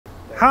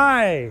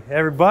Hi,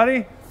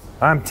 everybody.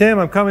 I'm Tim.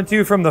 I'm coming to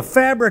you from the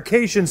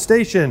fabrication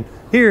station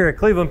here at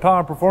Cleveland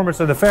Power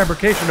Performance in the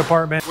fabrication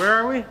department. Where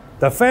are we?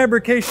 The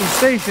fabrication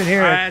station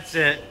here. That's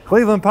it.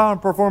 Cleveland Power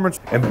Performance.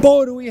 And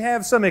boy, do we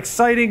have some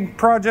exciting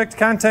project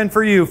content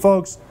for you,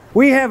 folks.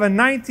 We have a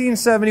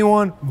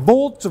 1971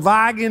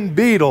 Volkswagen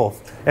Beetle,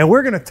 and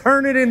we're going to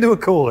turn it into a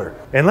cooler.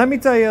 And let me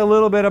tell you a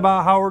little bit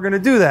about how we're going to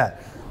do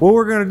that. What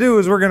we're going to do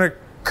is we're going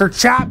to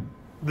chop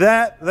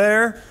that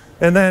there,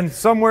 and then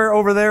somewhere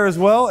over there as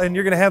well, and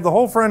you're going to have the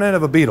whole front end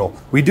of a Beetle.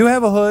 We do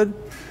have a hood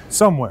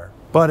somewhere,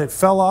 but it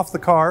fell off the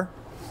car,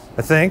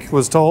 I think,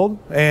 was told,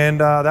 and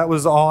that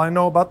was all I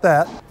know about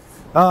that.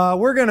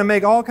 We're going to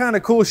make all kind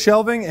of cool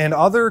shelving and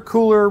other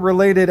cooler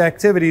related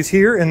activities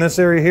here in this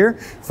area here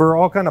for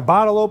all kind of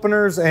bottle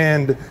openers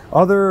and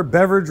other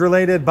beverage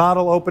related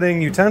bottle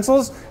opening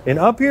utensils. And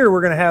up here we're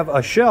going to have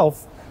a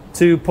shelf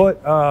to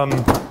put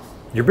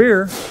your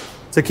beer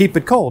to keep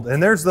it cold.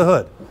 And there's the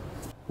hood.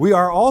 We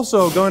are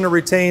also going to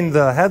retain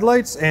the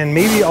headlights and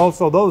maybe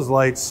also those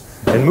lights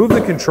and move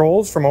the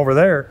controls from over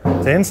there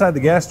to inside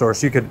the gas door,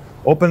 so you could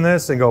open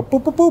this and go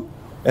boop boop boop,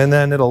 and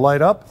then it'll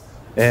light up.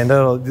 And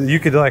you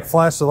could like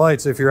flash the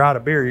lights. If you're out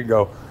of beer, you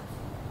go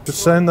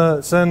just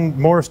send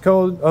Morse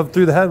code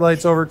through the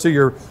headlights over to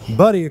your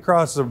buddy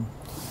across the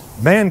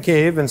man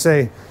cave and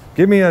say,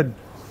 give me a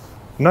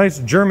nice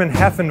German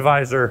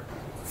Heffenweiser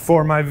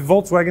for my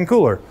Volkswagen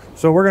cooler.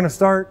 So we're going to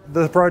start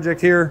the project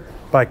here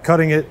by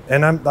cutting it,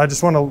 and I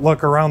just want to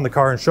look around the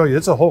car and show you.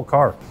 It's a whole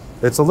car.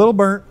 It's a little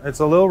burnt, it's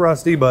a little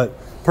rusty, but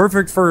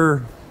perfect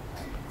for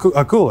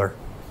a cooler.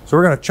 So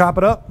we're going to chop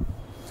it up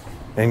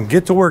and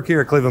get to work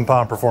here at Cleveland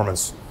Power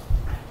Performance.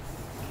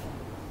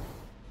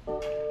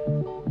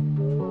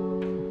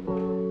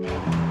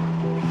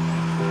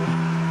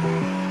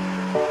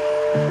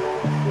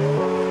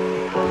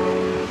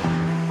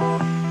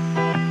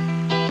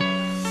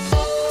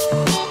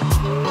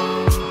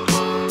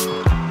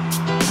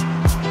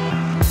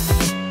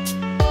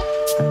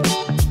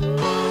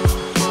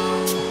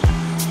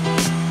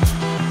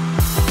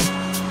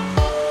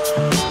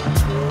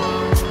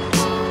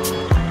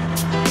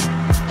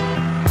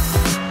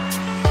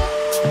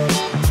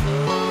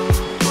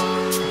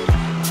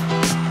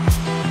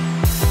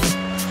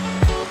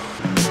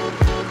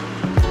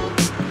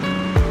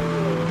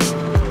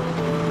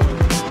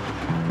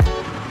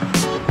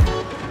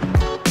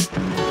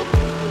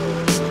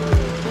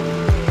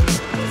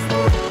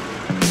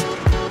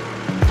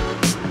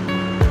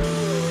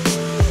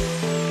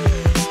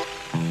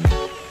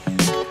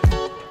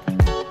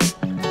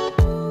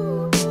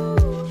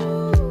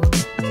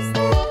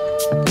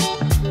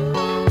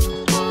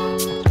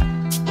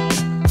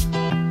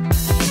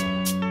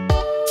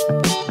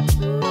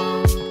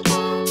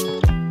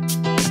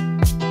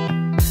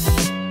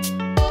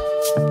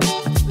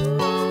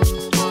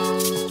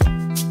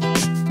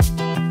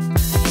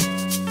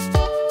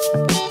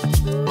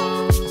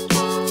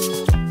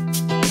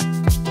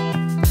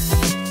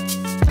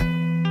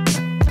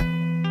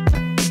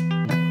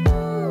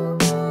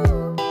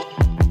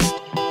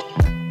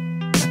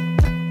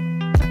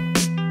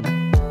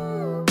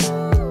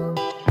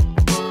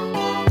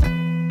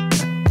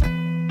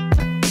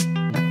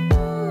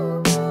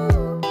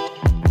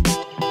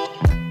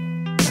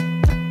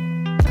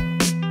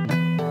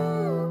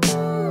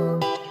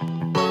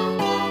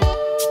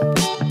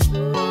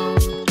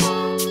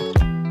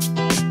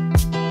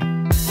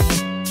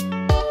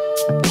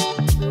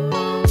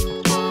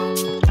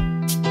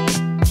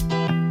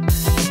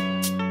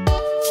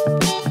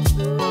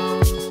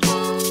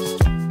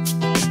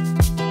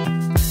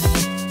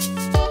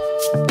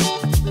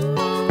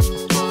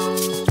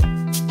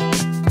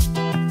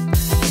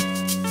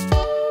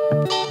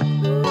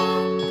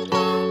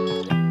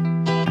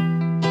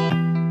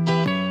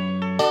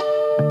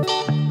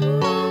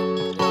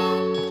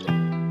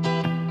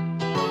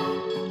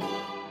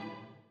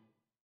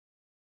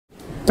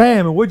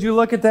 Bam, and would you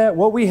look at that?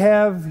 What we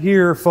have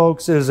here,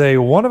 folks, is a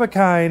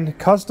one-of-a-kind,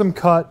 custom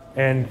cut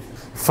and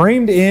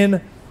framed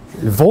in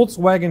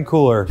Volkswagen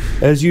cooler.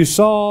 As you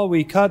saw,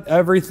 we cut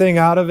everything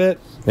out of it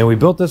and we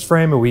built this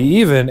frame, and we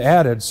even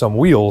added some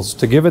wheels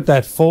to give it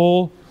that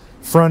full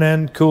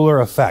front-end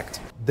cooler effect.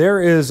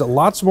 There is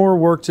lots more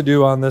work to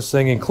do on this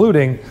thing,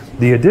 including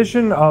the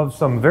addition of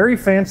some very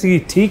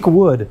fancy teak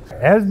wood.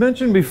 As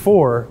mentioned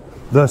before,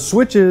 the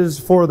switches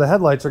for the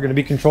headlights are going to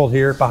be controlled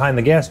here behind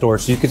the gas door.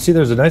 So you can see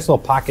there's a nice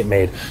little pocket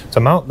made to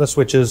mount the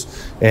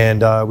switches,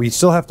 and we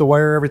still have to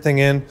wire everything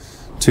in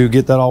to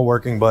get that all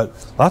working, but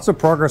lots of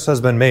progress has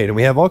been made. And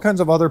we have all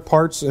kinds of other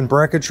parts and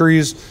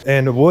bracketries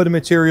and wood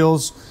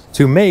materials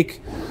to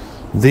make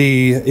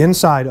the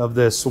inside of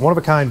this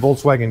one-of-a-kind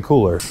Volkswagen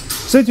cooler.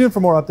 Stay tuned for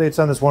more updates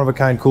on this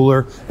one-of-a-kind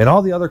cooler and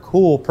all the other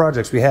cool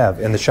projects we have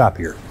in the shop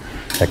here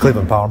at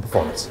Cleveland Power and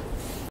Performance.